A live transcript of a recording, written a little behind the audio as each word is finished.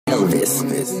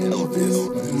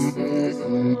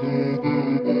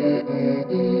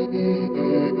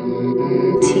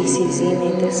TCZ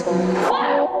made this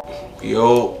one.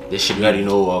 Yo, this should already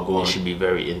know where I'm going. It should be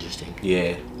very interesting.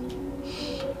 Yeah.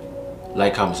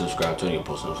 Like, comment, subscribe, turn on your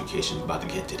post notifications. About to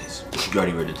get to this. You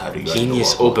already read the title.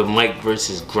 Genius Open Mic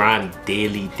versus Grime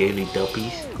Daily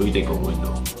Duppies. Who you think will win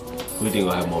though? Who you think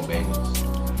will have more bangers?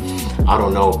 I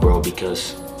don't know, bro,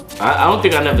 because I don't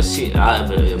think I never see. I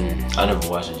never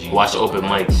watched a Genius. Watched open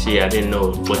mics. Yeah, I didn't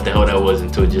know what the hell that was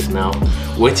until just now,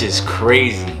 which is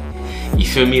crazy. You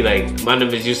feel me? Like, my name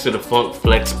is used to the Funk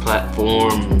Flex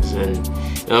platforms, and you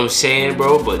know what I'm saying,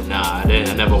 bro. But nah,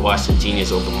 I never watched a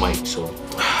Genius Open Mic, so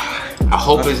I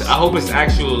hope it's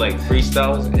actual like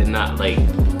freestyles and not like,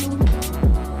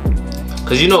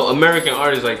 cause you know American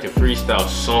artists like to freestyle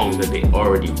songs that they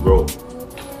already wrote.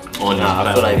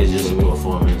 I feel like it's just a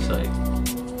performance. Like,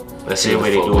 Let's see see the way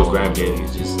they do it, with Grime Daily.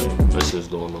 It's just like, let's see what's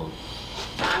going on.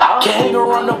 Can't go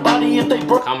around nobody if they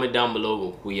broke. Comment down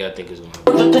below who y'all think is gonna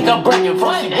happen. You think I'm bragging,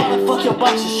 Frosty? Why the fuck your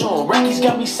boxes showing? Rockies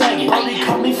got me sagging. Brody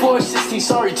called me for a 16,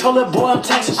 sorry, told that boy I'm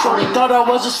taxing shorty. Thought I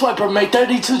was a swiper, made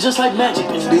 32 just like magic.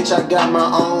 Bitch, I got my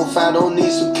own fight, don't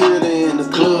need security in the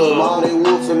club. All they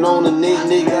wolfing on the neck,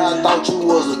 nigga, I thought you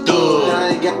was a thug. I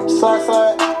ain't got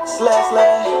side, slash,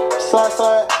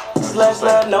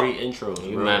 slash, no. Free intro.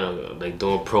 You man like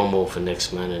doing promo for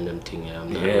next man and them thing. Yeah,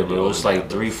 I'm not yeah, bro. It's like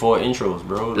 3-4 intros,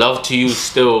 bro. Love to you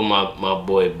still, my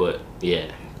boy, but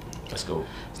yeah, Let's go.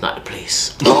 it's not the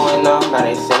place. Blowing up, now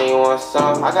they say they want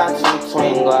some. I got 2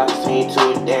 twin glocks,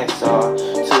 22 dancer.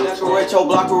 2 that's a retro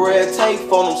block of red tape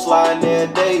for them sliding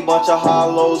every day. Bunch of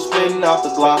hollows spitting out the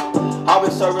Glock. I've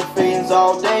been serving fiends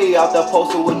all day out there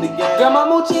posted with the gang. Got my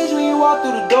more tears when you walk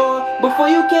through the door. Before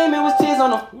you came, it was tears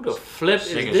on the. Who the flip is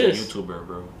Nigga's this? a YouTuber,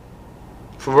 bro.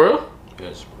 For real?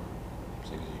 Yes, bro.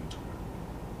 Nigga's a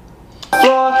YouTuber.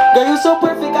 floor. Girl, you so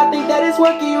perfect, I think that it's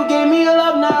working. You gave me a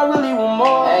love, now I really want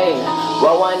more. Hey,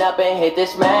 roll one up and hit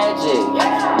this magic.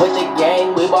 With the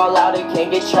gang, we ball out, it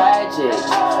can't get tragic.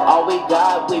 All we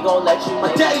got, we gon' let you.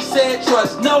 My daddy said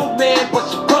trust no man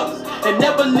but your brothers, and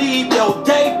never leave your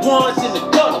day ones in the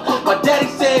gutter. My daddy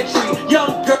said treat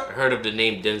young girl. I heard of the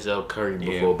name Denzel Curry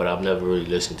before, but I've never really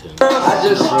listened to him. I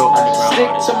just stick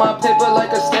to my paper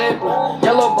like a staple.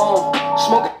 Yellow bone,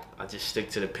 smoke. I just stick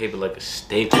to the paper like a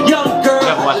staple. Young girl,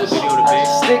 Watch the video of the baby.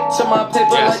 Stick to my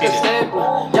paper Yeah, I like seen a it.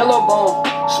 staple. Yellow bone,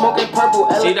 smoking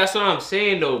purple. See, that's what I'm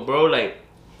saying though, bro. Like,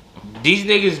 these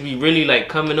niggas be really like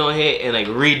coming on here and like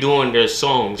redoing their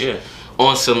songs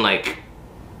on some like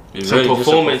some really just a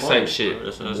performance type performance, shit. bro.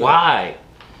 That's what I'm Why?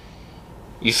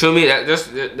 You feel me? That's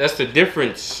the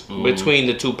difference between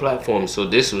the two platforms. So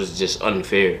this was just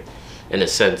unfair, in a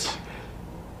sense.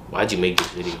 Why'd you make this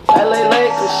video? LA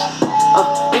Lakers,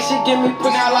 they should give me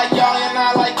We're not like y'all and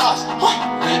not like us.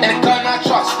 And a gun I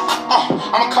trust.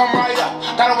 I'ma come right up.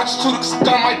 Gotta watch you too, cause the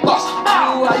gun might bust.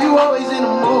 why you always in the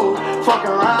mood? Fucking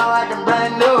around like I'm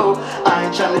brand new. I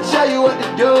ain't trying to tell you what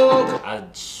to do. I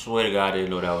swear to God, I didn't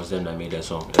know that was them that made that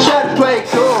song. Try to play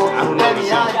cool. I don't know the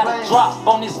song. I gotta drop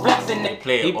on this flexing. They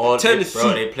play it all,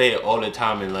 bro. They play it all the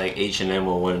time in like H&M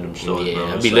or one of them stores, Yeah, bro.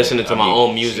 I It's be like, listening to my mean,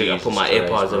 own music. I Jesus put my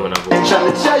Christ, AirPods in bro. when I go. ain't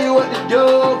trying to tell you what to do,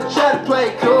 but try to play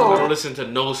I cool. don't listen to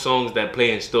no songs that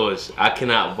play in stores. I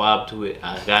cannot vibe to it.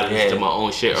 I gotta listen to my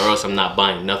own shit, or else I'm not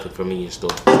buying nothing from me in store.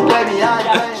 Baby, I ain't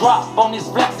Gotta playing. drop on this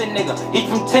flexing nigga. He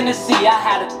from Tennessee, I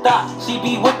had a thought. She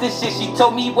be with this shit, she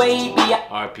told me way be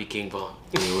RP King Von.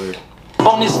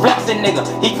 on this flexing nigga.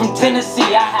 He from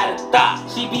Tennessee, I had a thought.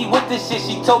 She be with this shit,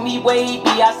 she told me way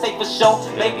be I say for sure,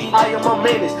 baby. I am a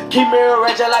menace, keep me a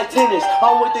reggie like tennis.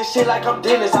 I'm with this shit like I'm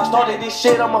Dennis. I started this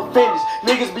shit, I'm a finish.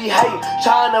 Niggas be hating,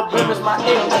 trying to blemish my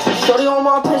image. Shorty on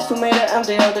my pistol made an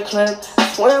empty of the clip. I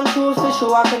swear I'm too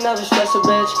official, I can never stress a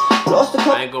bitch. Lost the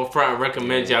cup. I ain't gonna front and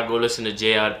recommend y'all go listen to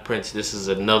J.R. Prince. This is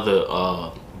another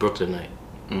Brooklynite.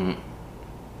 Yeah,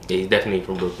 he's definitely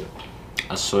from Brooklyn.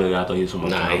 I swear to God, I thought he was from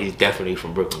Nah, Brooklyn. he's definitely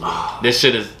from Brooklyn. Bro. This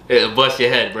shit is it'll bust your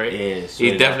head, bro. Yeah,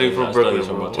 He's definitely from Brooklyn,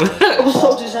 bro. It was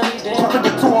soldiers every day. Put the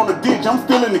 2 on the ditch, I'm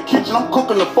still in the kitchen, I'm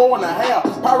cooking the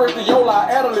 4.5. Pirates the Yola,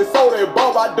 I added it, sold it,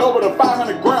 Bob, I doubled the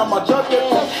 500 gram, my junkie.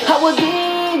 I would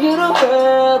give you the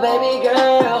world, baby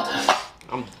girl.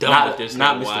 I'm done with this.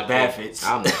 Not nigga Mr. YK. Baffets.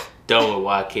 I'm done with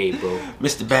YK, bro.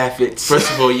 Mr. Baffets.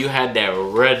 First of all, you had that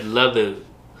red leather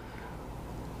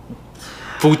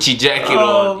Fucci jacket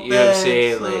on, you know what I'm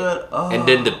saying? Like, and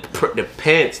then the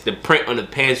pants, the print on the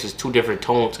pants was 2 different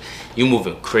tones. You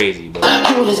moving crazy, bro.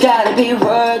 You just gotta be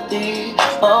worthy. You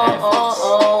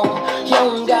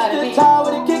don't gotta be Tired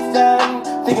with the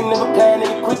kickstand, thinking of a plan,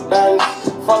 nigga, quick bangs.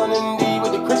 Falling in deep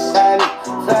with the Christian.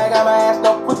 Flag on my ass,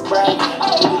 no quick brand.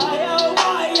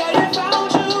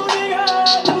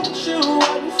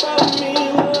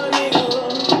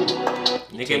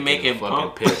 making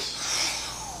fucking piss.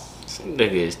 This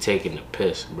nigga is taking the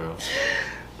piss, bro.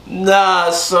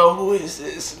 Nah, so who is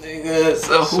this nigga?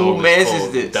 So who mans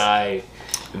is this? Die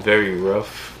very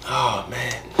rough. Oh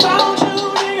man.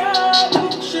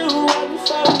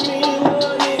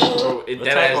 Bro,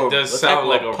 that ass does sound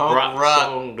like a rock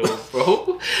song though,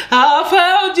 bro. I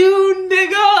found you,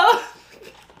 nigga.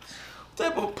 What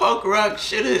type of punk rock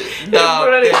shit is? Nah,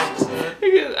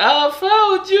 I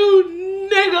found you,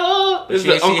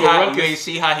 nigga. You ain't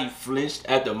see how he flinched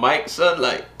at the mic, son?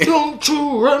 Like, don't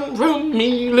you run from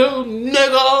me, little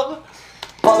nigga.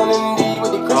 Falling in deep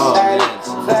with the Christians.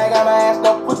 Flag on my ass,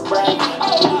 don't put brag.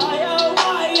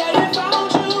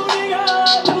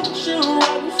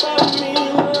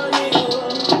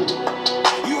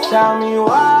 Tell me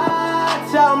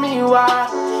why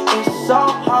it's so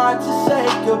hard to say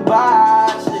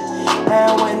goodbye.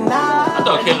 And when I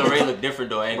thought Kid Laroi looked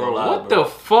different though, I ain't gonna lie, what the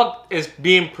fuck is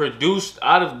being produced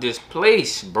out of this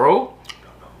place, bro?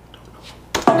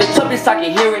 They took this, I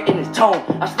can hear it in his tone.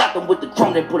 I slapped him with the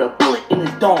drum, they put a bullet in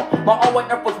his dome. My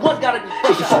all-white Air Force One's gotta be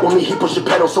fresh. If you fuck with me, he push the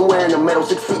pedal somewhere in the middle.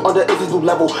 6 feet under is his new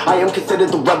level. I am considered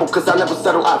the rebel, cause I never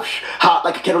settle. I'm hot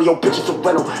like a kettle, yo bitch, it's a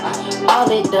rental. All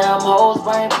these damn hoes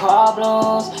bring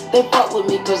problems. They fuck with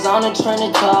me cause I'm a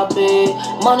trending topic.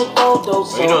 Money for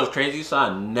those. You know what's crazy? So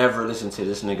I never listened to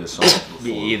this nigga's song before,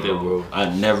 Me either, bro. I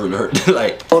never heard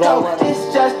like.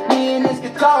 it's just me and this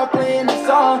guitar playing the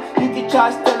song. You can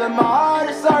try stealing my heart,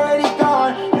 it's already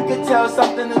gone. You can tell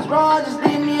something is wrong, just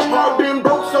leave me alone. I've been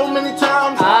broke so many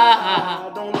times.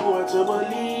 I don't know what to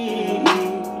believe.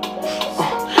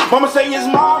 Mama say it's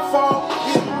my fault.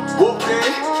 Okay,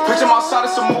 picture my side,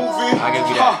 it's a movie. I give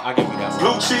you that. I give you that.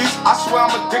 Blue cheese, I swear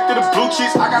I'm addicted to blue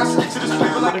cheese. I gotta stick to this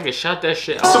flavor like Nigga shot that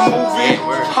shit out. it's a movie.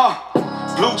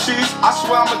 Blue cheese, I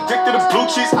swear I'm addicted to blue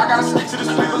cheese. I gotta stick to this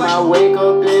flavor like. I wake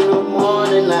up in the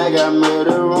morning, I got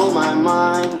murder on my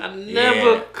mind. I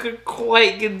never could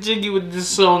quite get jiggy with this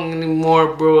song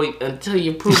anymore, bro. Until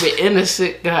you prove it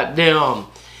innocent, goddamn.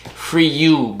 Free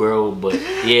you, bro. But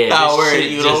yeah, this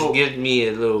shit just gives me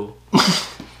a little.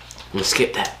 Let's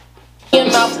skip that. I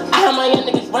have my young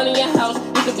niggas running your house.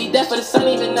 You could be dead for the sun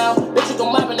even now. Bitch, you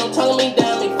gon' mop and don't tongue me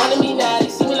down. Make fun of me now. They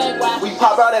see me like why? We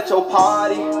pop out at your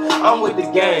party. I'm with the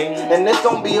gang, and this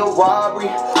gon' be a robbery.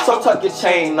 So tuck your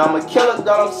chain. I'm a killer,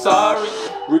 God, I'm sorry.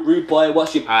 Rude boy,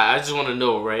 what's your... I just want to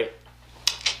know, right?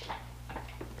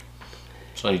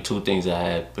 There's only 2 things I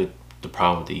had with the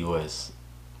problem with the U.S.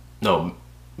 No,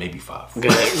 maybe 5. Go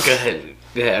ahead.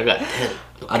 I got 10.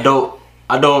 I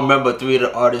don't remember 3 of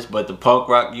the artists, but the punk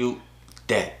rock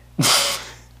dead.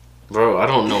 Bro, I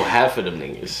don't know half of them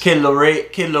niggas. Kid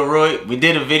Laroi, we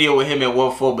did a video with him at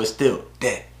 1-4, but still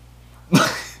dead.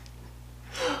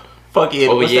 Fuck it.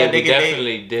 Oh What's yeah, that we nigga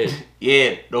definitely name? did.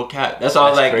 Yeah, no cap. That's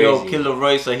all. Like, crazy. yo, Kid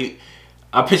Laroi. So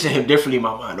I picture him differently in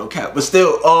my mind. No cap, but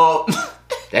still,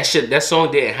 that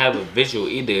song didn't have a visual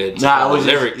either. Nah, it was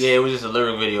lyrics. Just, yeah, it was just a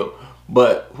lyric video.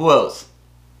 But who else?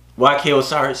 YK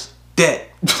Osiris dead.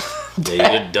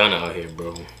 Yeah, you're done out here,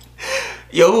 bro.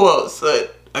 Yo, who else?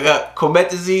 I got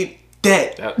Comethazine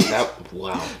dead.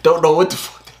 Wow. Don't know what the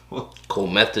fuck that was.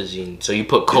 Comethazine. So you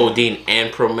put codeine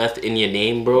and prometh in your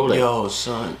name, bro? Like, yo,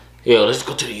 son. Yo, let's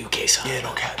go to the UK, son. Yeah,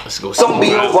 no cap. Let's go. Don't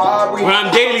be a robbery.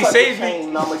 Grime Daily, save me.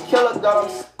 I'm a killer, God,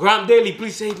 I'm Grime Daily,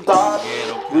 please save me. sorry.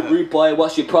 Rude boy,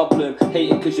 what's your problem?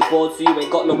 Hating cause you're bored so you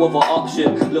ain't got no other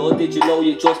option. Little did you know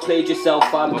you just played yourself,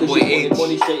 fam. Cause you put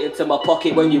money straight into my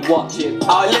pocket when you watch it.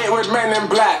 I late with men in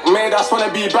black, made us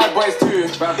wanna be bad boys too.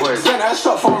 Bad boys. Sent a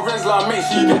shot from a Rizla, make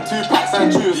sure you get 2 packs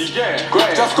and juice. Yeah,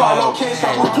 great. Just got a location.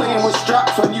 I was playing with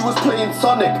straps when you was playing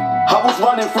Sonic. I was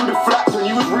running through the flats when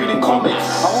you was reading comics.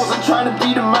 I wasn't trying to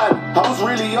be the man, I was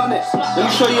really honest. Let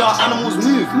me show you how animals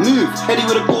move. Heady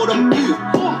with a golden blue.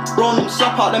 Roll them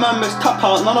slap out, the man must tap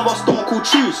out. None of us don't call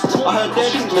choose. I heard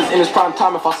they're in his prime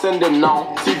time. If I send him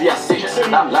now, TV at 6.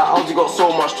 That how's he got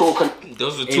so much talking?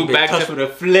 Those are 2 back to the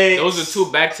flex. Those are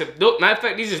 2 back to. No, matter of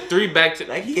fact, these are 3 back to.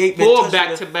 Like, he ain't been 4 touching back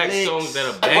the to back flex. songs that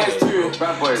are Bad bangers.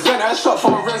 boys. Sent a shot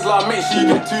from a Rizla, make sure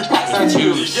you get 2 packs and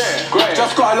juice. Yeah, great.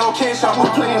 Just got a location. I was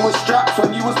playing with straps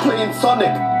when you was playing Sonic.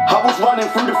 I was running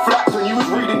through the flats when you was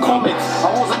reading comics.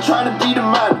 I wasn't trying to be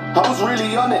the man, I was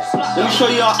really honest. Let me show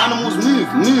you how animals move.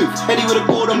 Heady with a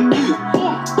golden blue.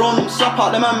 Roll them slap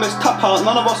out, the man must tap out.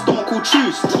 None of us don't call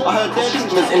choose. I heard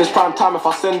they're in his prime time. If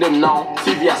I send him now,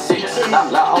 TV at 6.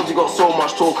 That how's he got so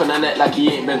much talking and that like he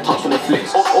ain't been touched on the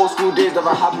flicks. Old school days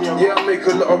never had me. Yeah, I make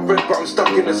a lot of bread, but I'm stuck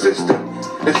in the system.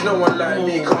 There's no one like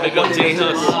me, can't Big up J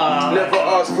Hus. never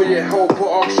ask for your help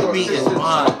or ask your assistance.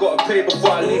 I gotta pay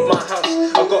before I leave my house.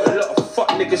 I got a lot of fuck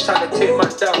niggas trying to take my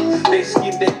down. They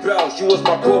scheme, they browse. You was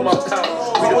my bro, my pal.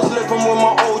 I was living with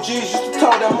my old OGs used to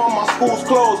tell them all my school's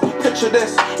closed. Picture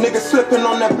this, niggas slipping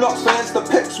on their blocks for Insta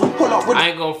pics. We pull up with. I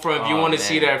ain't gonna front. If you want to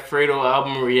see that Fredo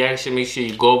album reaction, make sure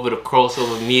you go over to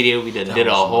Crossover Media. We done did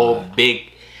a whole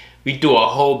big. We do a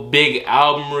whole big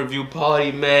album review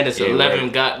party, man. It's 11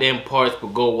 goddamn parts,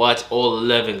 but go watch all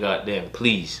 11 goddamn,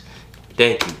 please.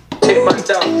 Thank you. Take my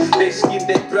down, they skin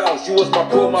their blouse. You was my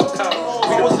bro, my pal.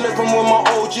 I was living with my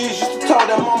OGs, used to tell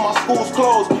them all my school's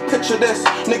closed. Picture this,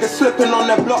 niggas slipping on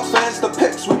their blocks for Insta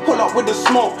pics. We pull up with the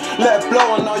smoke, let it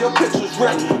blow, and now your picture's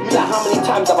ripped. Like how many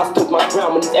times have I stood my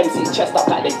ground when these MCs chest up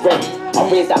like they ready? I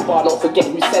raise that bar, don't forget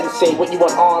who's sensei. When you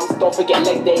want arms, don't forget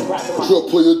leg day. Drop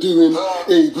what you're doing,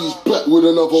 AB's back with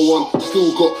another one.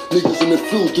 Still got niggas in the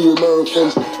field doing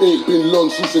marathons. Ain't been long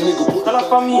since a nigga put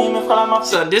the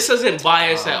So this isn't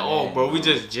biased at all, bro. We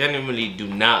just genuinely do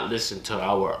not listen to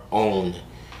our own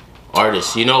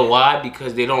artists. You know why?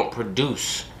 Because they don't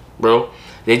produce, bro.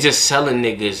 They just selling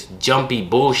niggas jumpy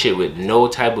bullshit with no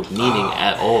type of meaning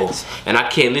at all. And I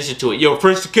can't listen to it. Yo,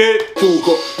 Prince the Kid. Still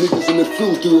got niggas in the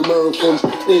field doing marathons.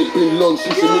 Ain't been long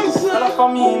since a nigga.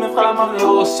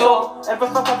 Ever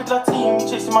fuck up with that team,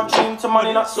 chasing my dream to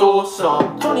money like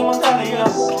Sosa. Tony Montana,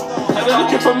 yes. Ever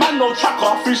looking for man, no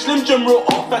tracker. Free Slim Jim real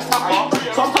off best hacker.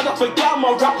 Sometimes I forget I'm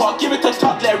a rapper. Give it a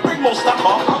tug, let ring more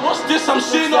stacker. What's this? I'm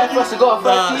seeing on you. I got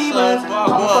 5 demons.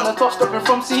 I'm from the top, stepping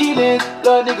from ceilings.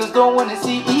 The niggas don't wanna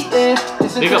see eating.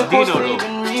 Listen to the course,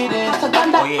 even reading.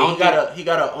 Oh yeah, he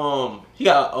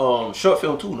got a short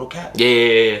film too, no cap.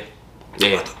 Yeah.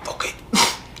 Okay.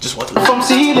 Just want to from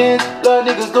ceilings, the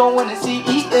niggas don't wanna see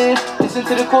eating. Listen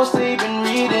to the course they've been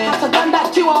reading. So done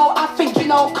that duo, I think you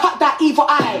know, cut that evil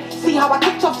eye. See how I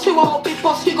kicked off 2-0, big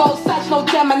boss Hugo, Search, no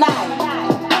Gemini.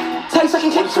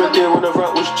 10-second clip to a deal when the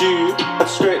rent was due. I'd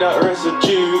straight out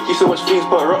residue. Used to watch fiends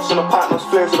put rocks on the partners,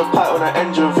 flares on the pipe when I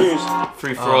engine views.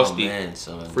 Free Frosty. Man,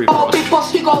 son. Free oh, Frosty. big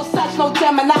boss Hugo, Search, no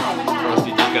Gemini.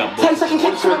 Frosty just got 10-second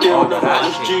clip to a deal when the rent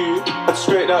was due. I'd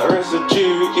straight out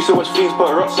residue. Used to watch fiends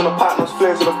put rocks on the partners,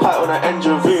 flares on the pipe when I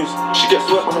engine views. She gets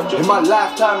wet when I drink. In my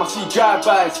lifetime, I see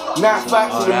drive-bys. 9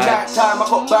 facts in the night time. I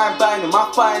got bang in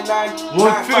my fine line.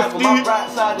 9-5 on my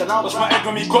right side, and I was my egg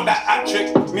on me, got that hat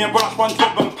trick. Me and Brother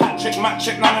SpongeBob and Patrick, match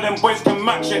it. None of them boys can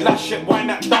match it. Lash it, wind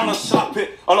that down and slap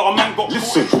it. A lot of men got.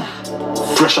 Listen,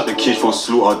 fresh out the cage from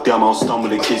slaughter. Damn, I'll stumble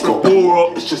the case got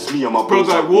bore up. It's just me and my bros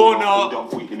like Warner.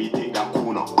 Wait, let me take that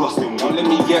corner. Gustin', let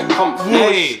me get comfy.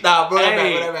 Hey,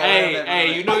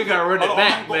 hey, you know we gotta run it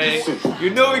back, man. You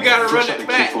know we gotta run it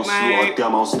back, man.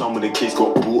 Damn, I'll stumble the case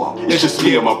got bought up. It's just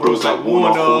me and my bros like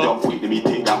Warner. Hold up, wait, let me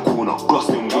take that corner.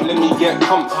 Gustin', let me get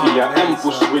comfy. I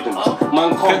ambush ridden.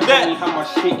 Man can't tell me how my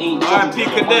shit ain't R.I.P.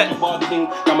 Cadet.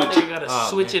 You gotta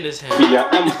switch in his hand. Yeah,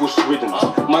 ambush ridden.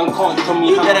 Man can't tell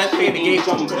me how my shit ain't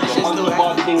jumping. Only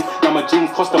bad thing that my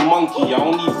dreams cost a monkey. I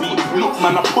only beat. Look,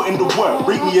 man, I put in the work.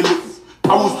 Rate me a little.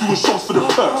 I was doing shows for the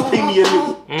first. Pay me a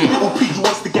little. Little P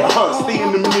wants to get hurt. Stay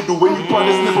in the middle. When you run,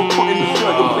 it's never put in the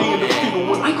shirt. You're playing the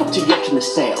fiddle. I got to yacht in the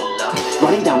sail,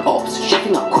 running down ops,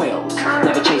 shipping up quails.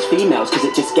 Never chase females because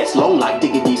it just gets long like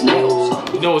digging these nails.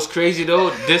 You know what's crazy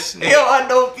though? This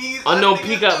Unknown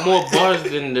P got more bars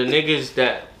than the niggas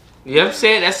that. You know what I'm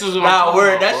saying? That's just what I'm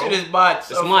word. That bro. shit is bots.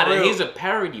 It's mad. He's a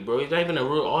parody, bro. He's not even a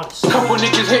real artist. Couple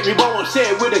niggas hate me, but won't say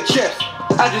it with a chest.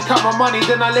 I just count my money,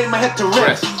 then I lay my head to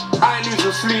rest. I ain't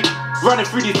losing sleep, running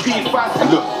through these P5. And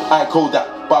look, I ain't called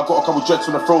that, but I got a couple dreads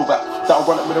from the throwback. That'll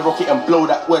run up with a rocket and blow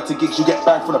that. Word to gigs, you get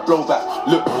banged from the blowback.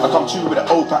 Look, I come to you with an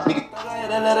old pack, nigga.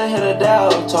 Let her hit a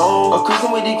down tone. A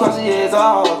cruising with these crossy heads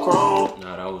all chrome.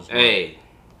 Nah, that was. Hey,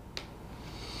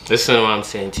 listen to what I'm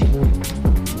saying to you.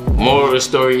 Moral of the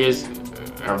story is,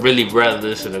 I'd really rather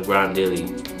listen to Grind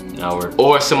Daily.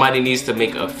 Or somebody needs to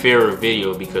make a fairer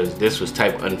video because this was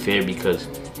type unfair because,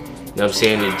 you know what I'm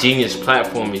saying, the Genius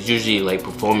platform is usually like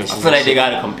performances. I feel like they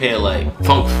gotta compare like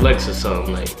Funk Flex or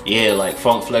something like. Yeah, like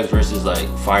Funk Flex versus like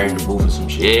Fire in the Booth or some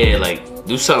shit. Yeah, like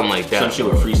do something like that. Some shit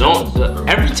with freestyle.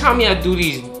 Every time y'all do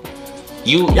these,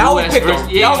 y'all would pick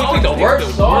the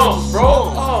worst songs, bro.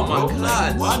 Oh my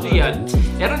god. Why do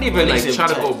y'all don't even like try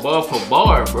to go bar for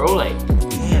bar, bro? Like,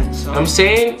 damn, son. I'm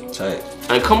saying,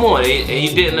 like, come on, and you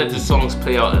didn't let the songs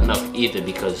play out enough either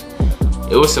because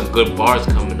it was some good bars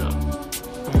coming up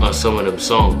on some of them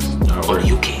songs. On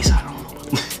the UK side, I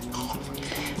don't know.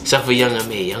 Except for Young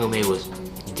M.A. Young M.A. was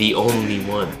the only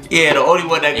one. Yeah, the only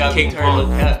one that got King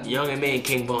Von. Young M.A. and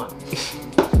King Von.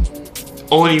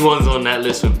 Only ones on that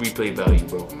list with replay value,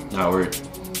 bro. Nah, word.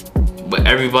 But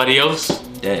everybody else,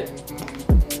 dead.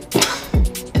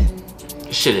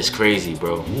 Shit is crazy,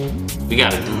 bro. We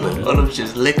gotta do better. All them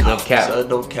shit's lick up, cap.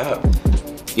 No cap.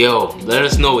 Yo, let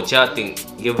us know what y'all think.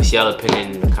 Give us y'all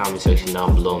opinion in the comment section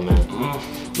down below, man.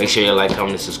 Make sure you like,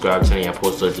 comment, and subscribe, turn your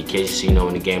post notifications so you know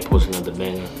when the game posts another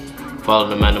banger. Follow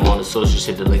the man on the socials,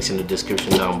 hit the links in the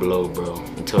description down below, bro.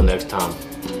 Until next time,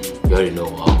 you already know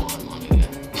what I'm on, my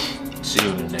nigga. See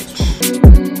you in the next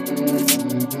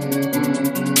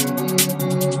one.